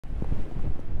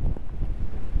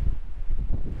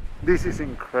This is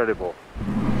incredible.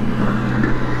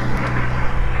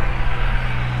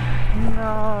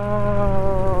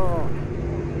 No!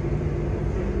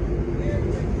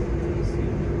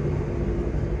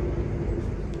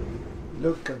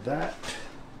 Look at that.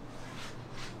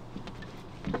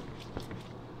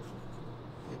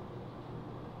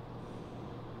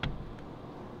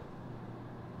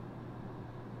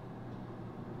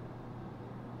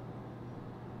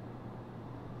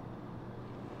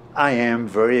 I am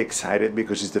very excited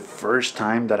because it's the first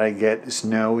time that I get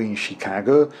snow in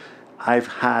Chicago. I've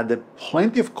had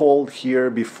plenty of cold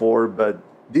here before, but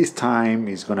this time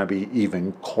is gonna be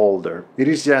even colder. It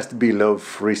is just below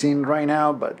freezing right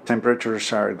now, but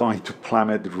temperatures are going to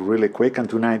plummet really quick, and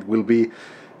tonight will be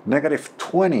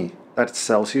 -20. That's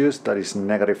Celsius, that is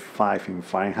 -5 in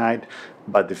Fahrenheit,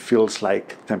 but it feels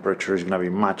like temperature is gonna be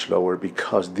much lower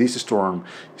because this storm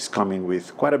is coming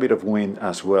with quite a bit of wind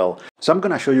as well. So I'm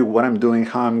gonna show you what I'm doing,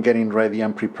 how I'm getting ready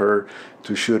and prepared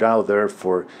to shoot out there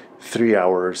for 3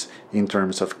 hours in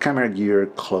terms of camera gear,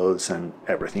 clothes, and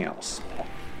everything else.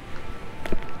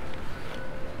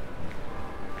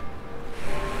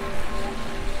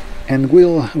 And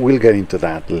we'll get into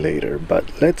that later, but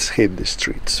let's hit the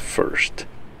streets first.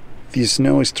 The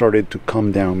snow started to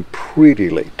come down pretty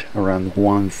late, around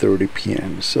 1:30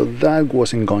 p.m., so that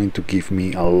wasn't going to give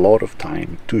me a lot of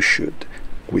time to shoot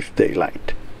with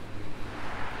daylight.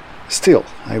 Still,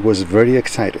 I was very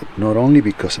excited, not only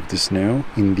because of the snow.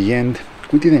 In the end,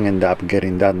 we didn't end up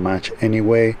getting that much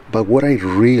anyway, but what I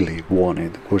really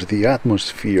wanted was the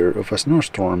atmosphere of a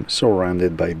snowstorm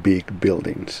surrounded by big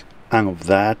buildings. And of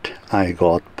that, I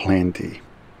got plenty.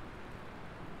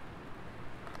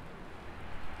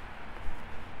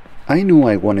 I knew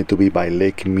I wanted to be by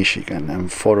Lake Michigan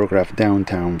and photograph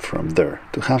downtown from there,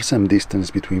 to have some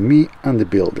distance between me and the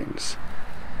buildings.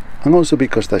 And also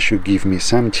because that should give me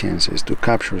some chances to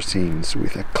capture scenes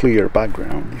with a clear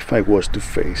background if I was to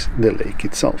face the lake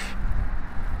itself.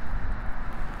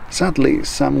 Sadly,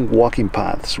 some walking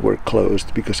paths were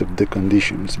closed because of the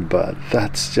conditions, but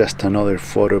that's just another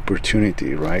photo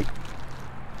opportunity, right?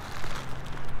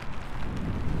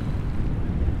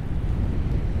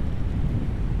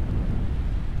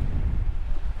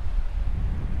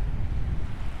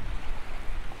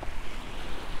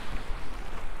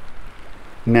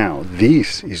 Now,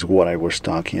 this is what I was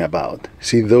talking about.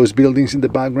 See those buildings in the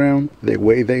background? The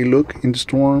way they look in the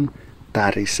storm?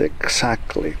 That is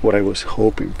exactly what I was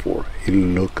hoping for. It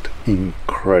looked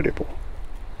incredible.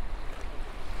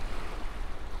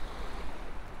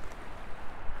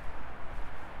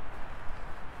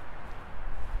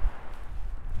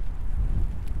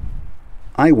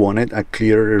 I wanted a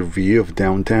clearer view of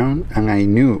downtown, and I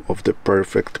knew of the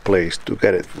perfect place to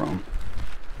get it from.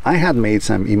 I had made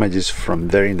some images from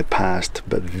there in the past,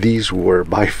 but these were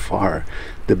by far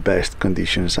the best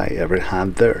conditions I ever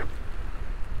had there.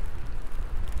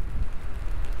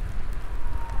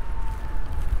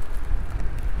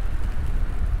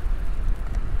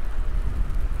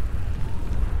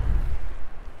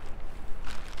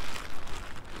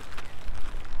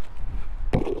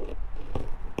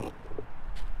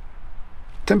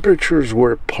 Temperatures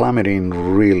were plummeting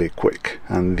really quick,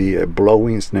 and the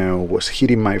blowing snow was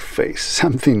hitting my face,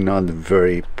 something not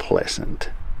very pleasant.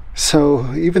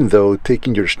 So, even though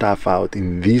taking your stuff out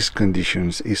in these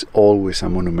conditions is always a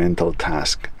monumental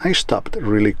task, I stopped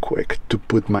really quick to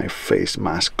put my face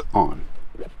mask on.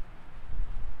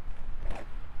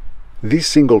 This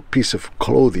single piece of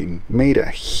clothing made a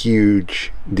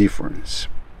huge difference.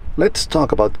 Let's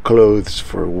talk about clothes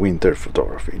for winter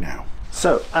photography now.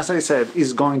 So, as I said,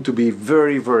 it's going to be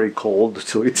very, very cold,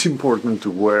 so it's important to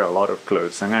wear a lot of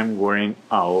clothes, and I'm wearing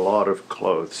a lot of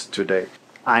clothes today.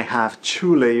 I have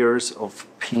 2 layers of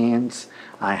pants,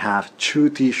 I have 2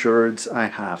 t-shirts, I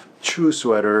have 2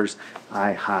 sweaters,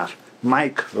 I have my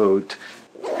coat,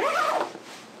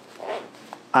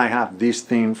 I have this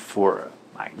thing for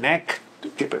my neck to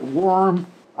keep it warm.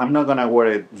 I'm not gonna wear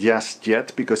it just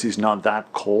yet because it's not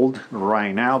that cold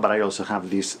right now, but I also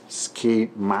have this ski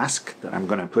mask that I'm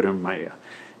gonna put on my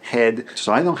head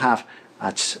so I don't have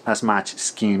as much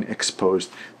skin exposed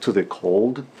to the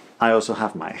cold. I also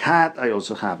have my hat, I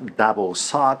also have double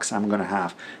socks, I'm gonna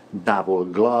have double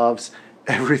gloves.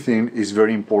 Everything is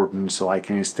very important so I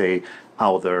can stay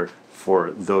out there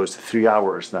for those 3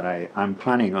 hours that I'm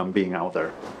planning on being out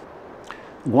there.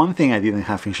 One thing I didn't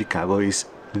have in Chicago is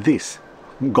this.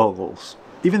 Goggles.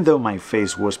 Even though my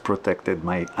face was protected,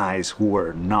 my eyes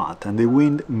were not, and the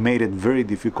wind made it very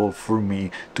difficult for me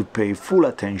to pay full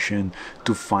attention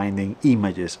to finding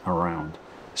images around.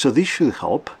 So this should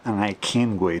help, and I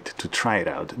can't wait to try it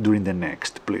out during the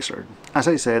next blizzard. As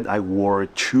I said, I wore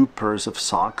 2 pairs of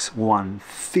socks, one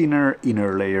thinner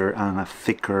inner layer and a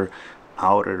thicker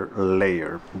outer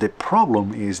layer. The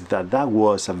problem is that that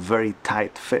was a very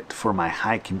tight fit for my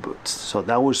hiking boots, so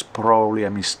that was probably a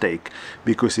mistake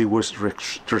because it was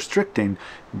restricting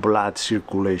blood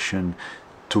circulation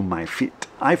to my feet.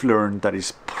 I've learned that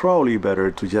it's probably better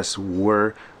to just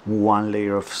wear 1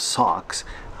 layer of socks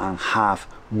and have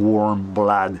warm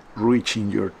blood reaching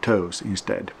your toes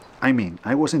instead. I mean,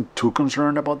 I wasn't too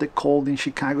concerned about the cold in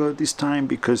Chicago this time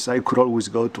because I could always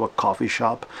go to a coffee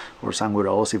shop or somewhere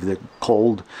else if the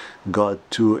cold got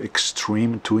too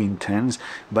extreme, too intense.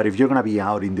 But if you're gonna be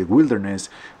out in the wilderness,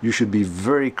 you should be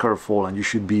very careful and you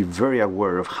should be very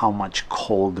aware of how much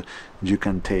cold you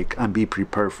can take and be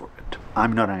prepared for it.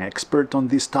 I'm not an expert on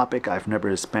this topic. I've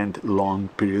never spent long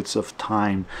periods of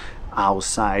time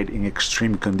outside in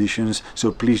extreme conditions,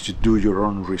 so please do your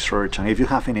own research, and if you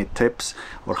have any tips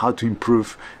or how to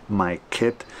improve my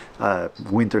kit,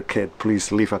 winter kit,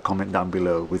 please leave a comment down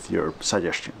below with your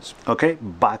suggestions. Okay,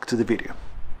 back to the video.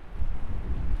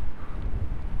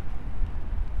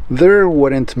 There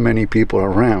weren't many people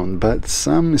around, but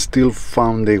some still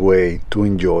found a way to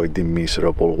enjoy the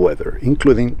miserable weather,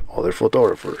 including other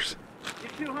photographers.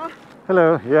 You too, huh?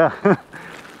 Hello, yeah.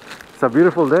 It's a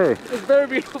beautiful day. It's very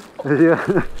beautiful.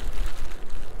 Yeah.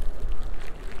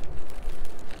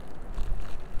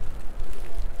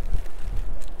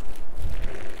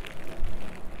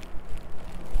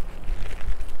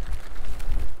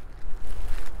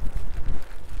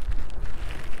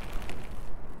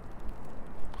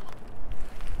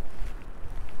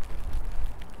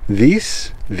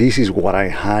 This is what I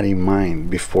had in mind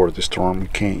before the storm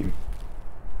came.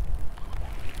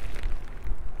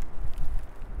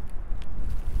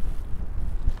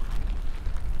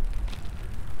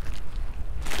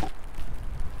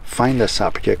 Find a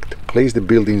subject, place the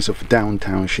buildings of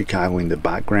downtown Chicago in the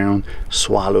background,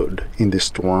 swallowed in the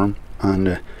storm,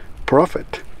 and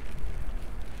profit.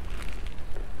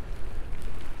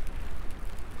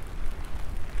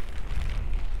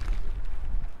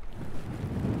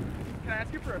 Can I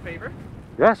ask you for a favor?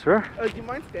 Yeah, sure. Do you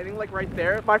mind standing like right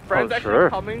there? My friend's actually sure.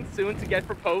 coming soon to get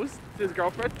proposed to his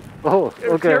girlfriend. Oh, It was a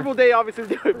okay. terrible day obviously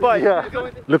to do it, but Yeah.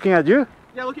 Looking at you?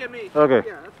 yeah, look at me. Okay.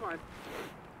 Yeah, that's fine.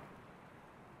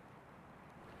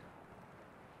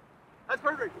 That's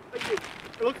perfect. Thank you.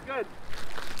 It looks good.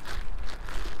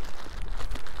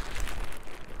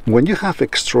 When you have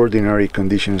extraordinary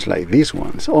conditions like these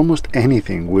ones, almost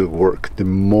anything will work. The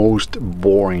most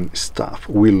boring stuff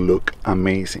will look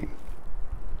amazing.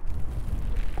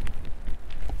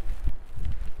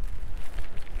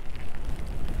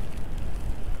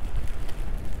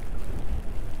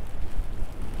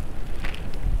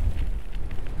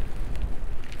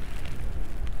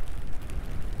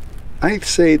 I'd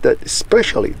say that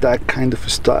especially that kind of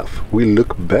stuff will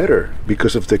look better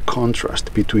because of the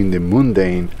contrast between the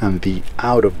mundane and the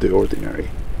out of the ordinary.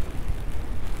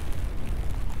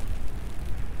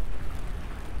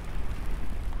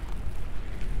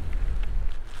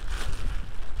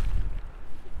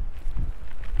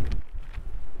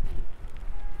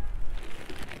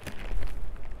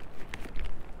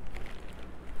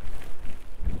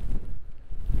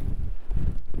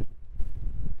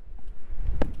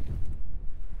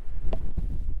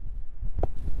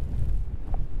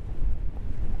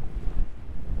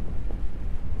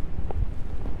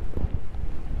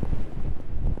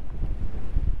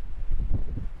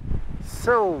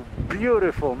 So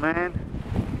beautiful, man.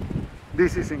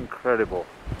 This is incredible.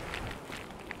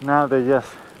 Now they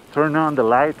just turn on the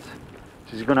lights.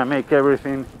 She's gonna make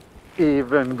everything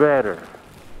even better.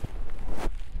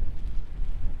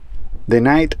 The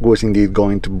night was indeed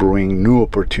going to bring new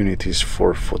opportunities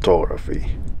for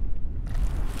photography.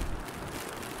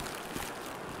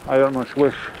 I almost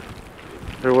wish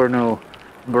there were no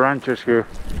branches here.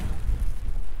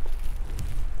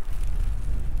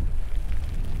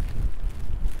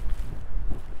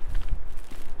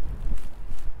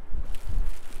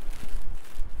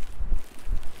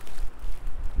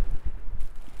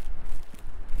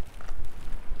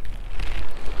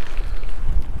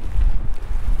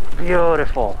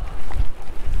 Beautiful.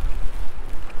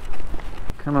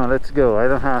 Come on, let's go. I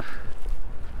don't have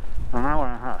an hour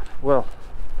and a half. Well,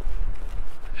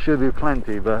 should be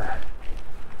plenty, but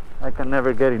I can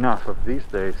never get enough of these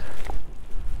days.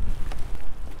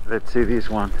 Let's see this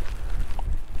one.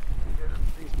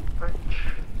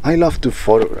 I love to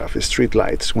photograph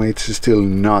streetlights when it's still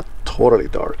not totally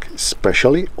dark,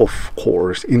 especially, of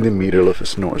course, in the middle of a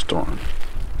snowstorm.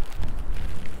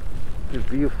 The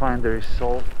viewfinder is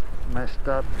so messed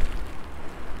up.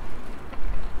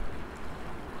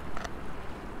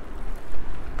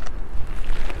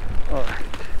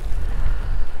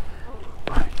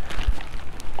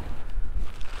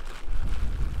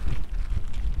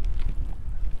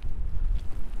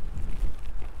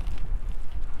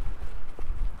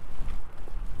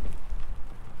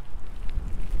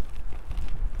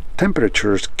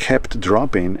 temperatures kept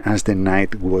dropping as the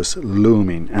night was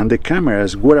looming and the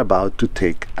cameras were about to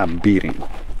take a beating.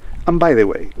 And by the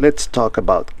way, let's talk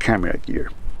about camera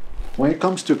gear. When it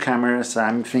comes to cameras,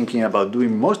 I'm thinking about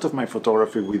doing most of my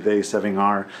photography with the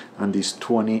A7R and this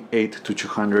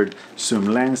 28-200 zoom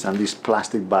lens and this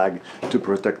plastic bag to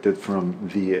protect it from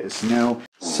the snow.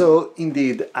 So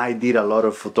indeed, I did a lot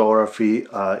of photography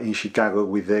in Chicago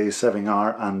with the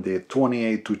A7R and the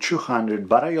 28-200,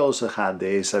 but I also had the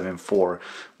A7 IV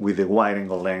with the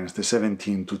wide-angle lens, the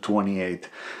 17-28.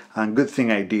 And good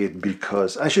thing I did,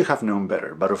 because I should have known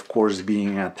better. But of course, being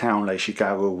in a town like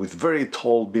Chicago with very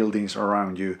tall buildings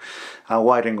around you, a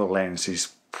wide-angle lens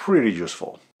is pretty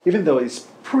useful. Even though it's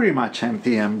pretty much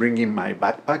empty, I'm bringing my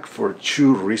backpack for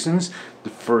two reasons. The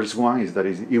first one is that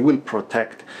it will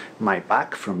protect my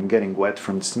back from getting wet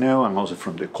from the snow and also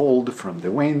from the cold, from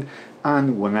the wind.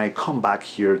 And when I come back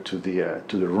here to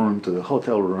the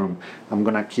hotel room, I'm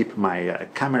gonna keep my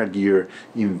camera gear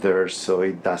in there so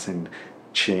it doesn't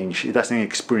change, it doesn't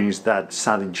experience that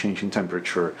sudden change in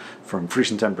temperature from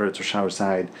freezing temperatures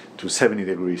outside to 70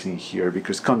 degrees in here,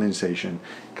 because condensation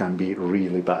can be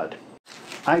really bad.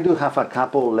 I do have a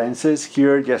couple lenses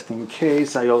here just in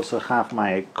case. I also have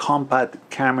my compact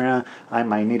camera. I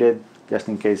might need it just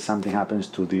in case something happens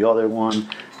to the other one.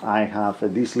 I have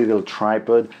this little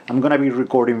tripod. I'm gonna be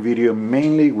recording video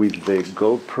mainly with the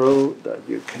GoPro that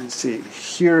you can see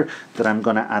here, that I'm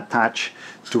gonna attach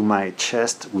to my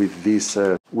chest with these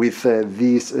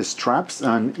straps.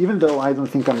 And even though I don't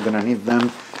think I'm gonna need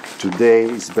them today,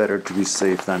 it's better to be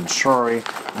safe than sorry.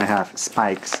 I have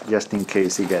spikes just in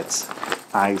case it gets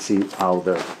icy out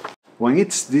there. When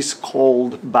it's this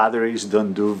cold, batteries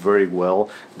don't do very well.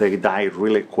 They die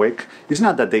really quick. It's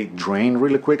not that they drain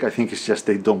really quick, I think it's just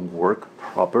they don't work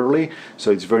properly.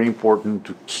 So it's very important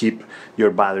to keep your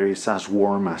batteries as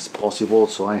warm as possible.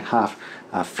 So I have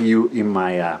a few in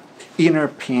my inner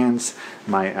pants,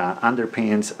 my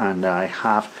underpants, and I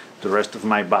have the rest of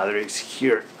my batteries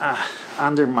here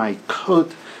under my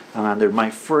coat and under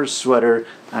my first sweater.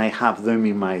 I have them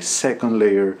in my second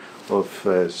layer of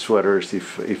sweaters,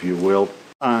 if you will.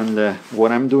 And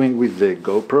what I'm doing with the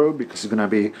GoPro, because it's gonna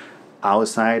be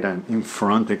outside and in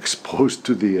front exposed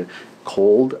to the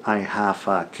cold, I have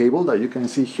a cable that you can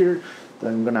see here that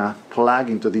I'm gonna plug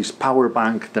into this power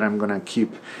bank that I'm gonna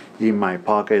keep in my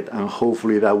pocket, and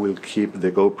hopefully that will keep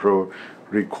the GoPro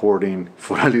recording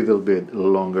for a little bit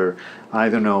longer. I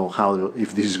don't know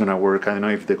if this is gonna work. I don't know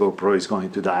if the GoPro is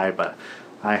going to die, but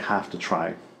I have to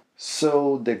try.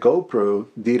 So the GoPro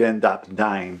did end up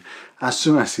dying as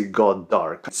soon as it got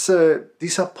dark. It's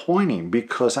disappointing,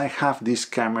 because I have this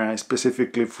camera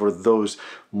specifically for those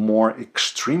more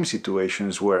extreme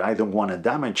situations where I don't want to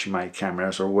damage my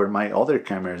cameras or where my other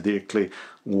cameras directly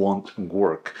won't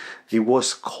work. It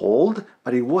was cold,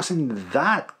 but it wasn't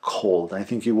that cold. I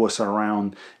think it was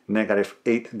around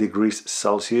 -8 degrees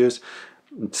Celsius.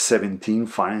 17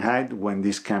 Fahrenheit when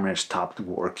this camera stopped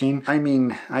working. I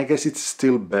mean, I guess it's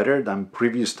still better than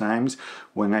previous times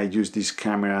when I used this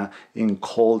camera in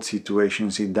cold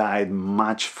situations. It died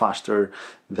much faster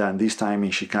than this time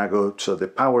in Chicago, so the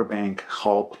power bank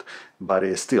helped, but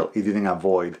still, it didn't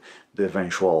avoid the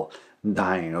eventual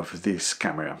dying of this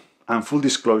camera. And full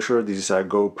disclosure, this is a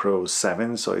GoPro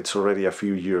 7, so it's already a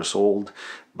few years old,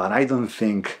 but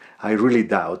I really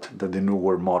doubt that the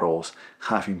newer models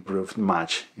have improved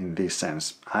much in this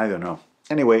sense. I don't know.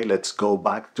 Anyway, let's go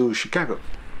back to Chicago.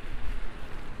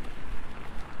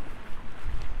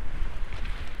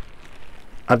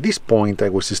 At this point, I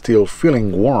was still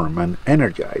feeling warm and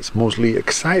energized, mostly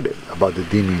excited about the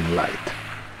dimming light.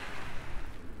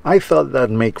 I thought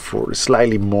that'd make for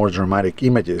slightly more dramatic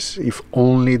images if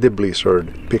only the blizzard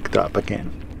picked up again.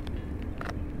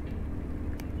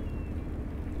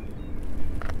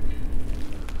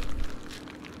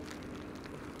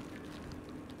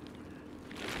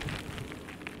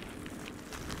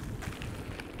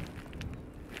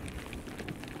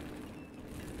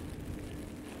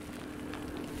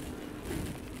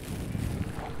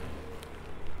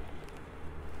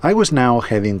 I was now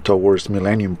heading towards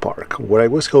Millennium Park, where I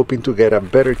was hoping to get a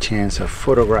better chance of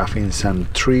photographing some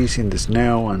trees in the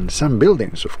snow and some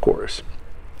buildings, of course.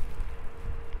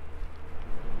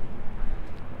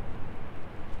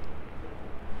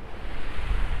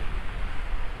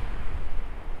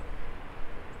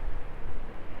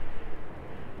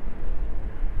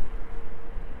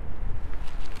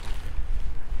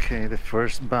 Okay, the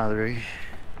first battery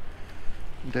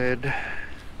dead.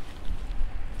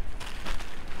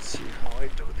 See how I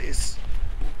do this.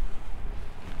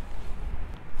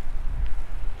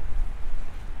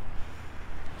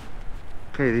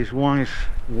 Okay, this one is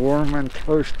warm and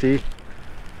toasty.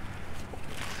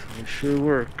 It should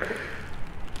work.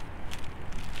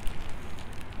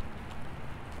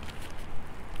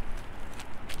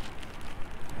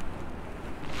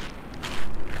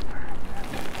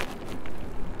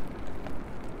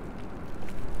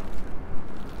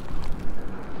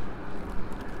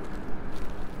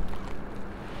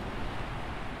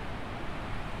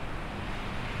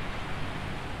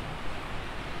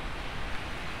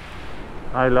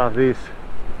 I love this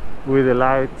with the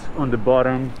light on the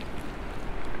bottom.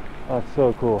 That's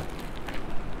so cool.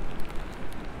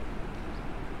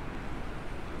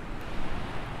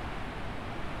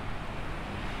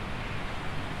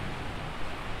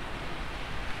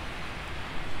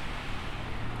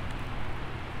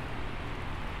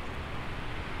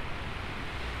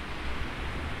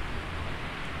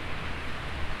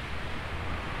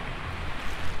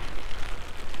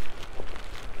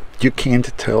 You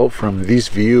can't tell from this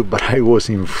view, but I was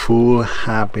in full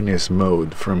happiness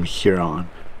mode from here on.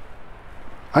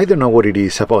 I don't know what it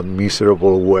is about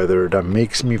miserable weather that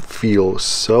makes me feel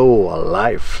so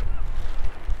alive.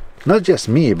 Not just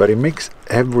me, but it makes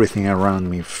everything around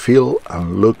me feel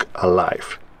and look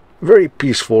alive. Very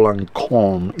peaceful and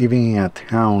calm, even in a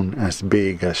town as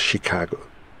big as Chicago.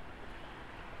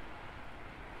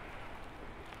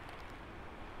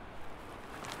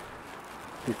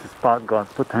 This spot got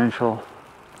potential.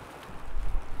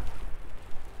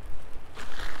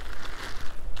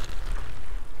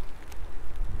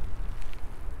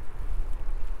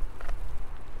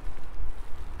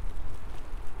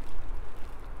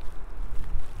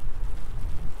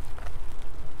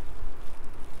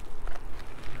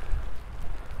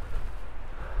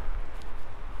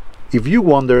 If you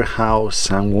wonder how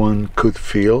someone could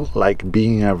feel like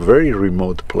being in a very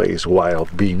remote place while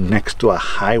being next to a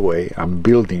highway and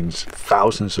buildings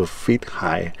thousands of feet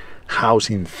high,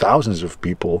 housing thousands of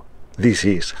people, this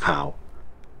is how.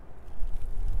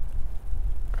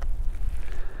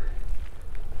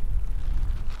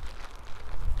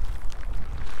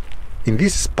 In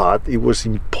this spot, it was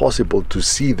impossible to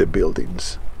see the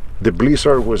buildings. The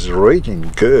blizzard was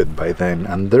raging good by then,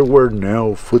 and there were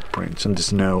no footprints on the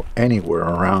snow anywhere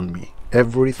around me.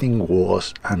 Everything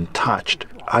was untouched.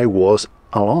 I was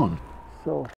alone.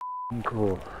 So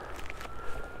cool.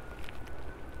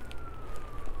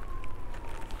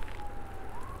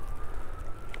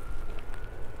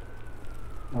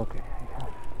 Okay.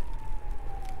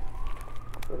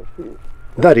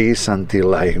 That is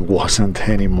until I wasn't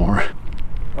anymore.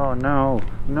 Oh no,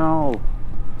 no.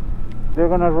 They're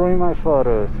gonna ruin my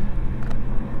photos.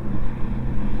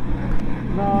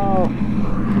 No.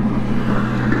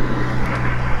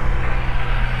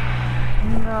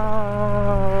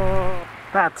 No.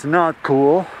 That's not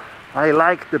cool. I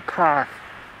like the path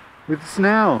with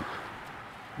snow.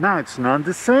 Now it's not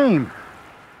the same.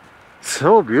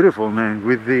 So beautiful, man,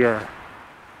 with the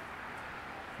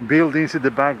buildings in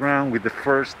the background, with the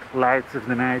first lights of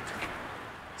the night.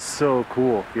 So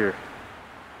cool here.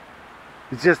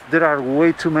 It's just there are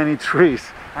way too many trees.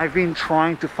 I've been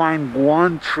trying to find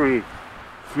one tree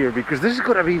here because there's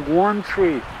gotta be one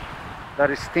tree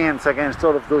that stands against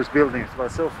all of those buildings,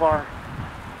 but so far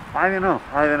I don't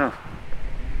know.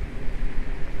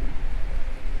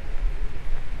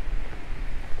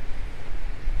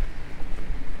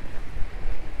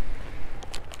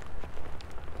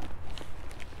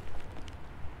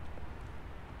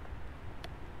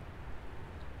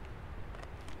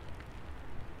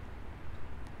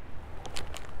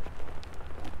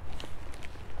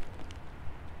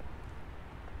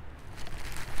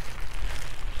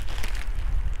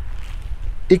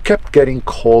 It kept getting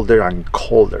colder and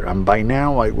colder, and by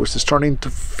now I was starting to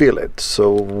feel it.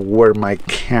 So were my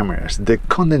cameras. The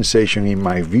condensation in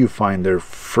my viewfinder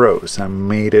froze and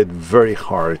made it very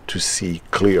hard to see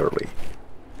clearly.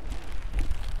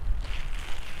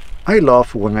 I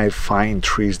love when I find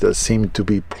trees that seem to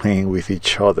be playing with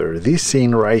each other. This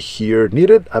scene right here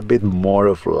needed a bit more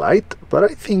of light, but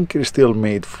I think it still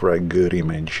made for a good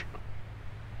image.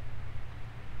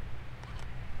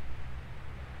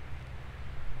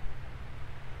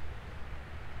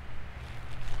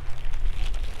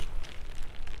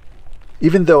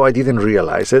 Even though I didn't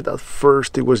realize it, at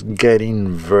first it was getting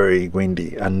very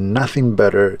windy, and nothing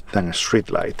better than a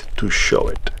streetlight to show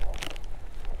it.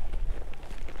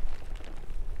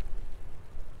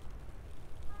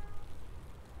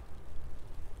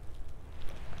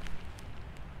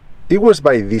 It was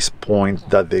by this point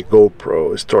that the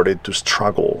GoPro started to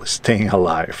struggle staying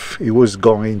alive. It was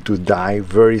going to die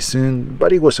very soon,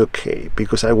 but it was okay,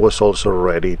 because I was also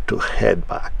ready to head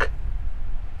back.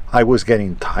 I was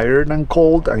getting tired and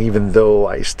cold, and even though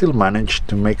I still managed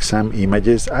to make some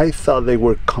images, I thought they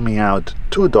were coming out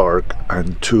too dark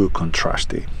and too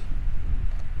contrasty.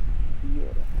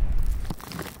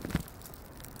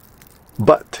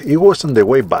 But it was on the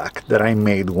way back that I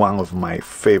made one of my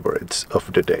favorites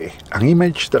of the day. An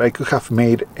image that I could have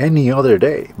made any other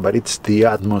day, but it's the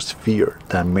atmosphere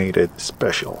that made it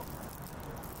special.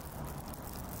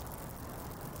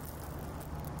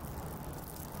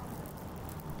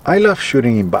 I love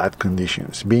shooting in bad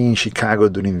conditions. Being in Chicago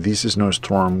during this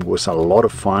snowstorm was a lot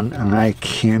of fun, and I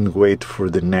can't wait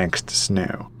for the next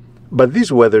snow. But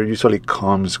this weather usually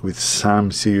comes with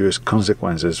some serious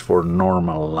consequences for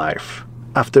normal life.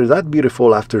 After that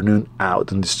beautiful afternoon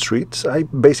out on the streets, I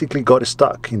basically got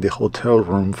stuck in the hotel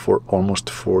room for almost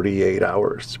 48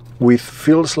 hours. With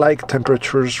feels like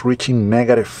temperatures reaching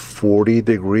 -40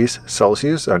 degrees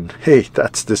Celsius, and hey,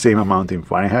 that's the same amount in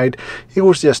Fahrenheit, it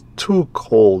was just too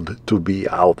cold to be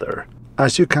out there.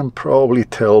 As you can probably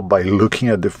tell by looking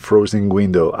at the frozen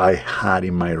window I had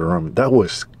in my room, that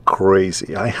was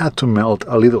crazy. I had to melt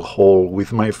a little hole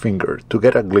with my finger to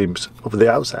get a glimpse of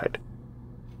the outside.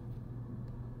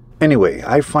 Anyway,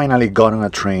 I finally got on a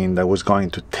train that was going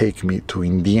to take me to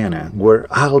Indiana, where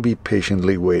I'll be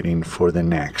patiently waiting for the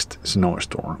next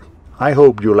snowstorm. I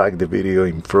hope you liked the video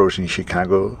in frozen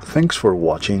Chicago. Thanks for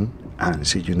watching, and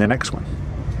see you in the next one.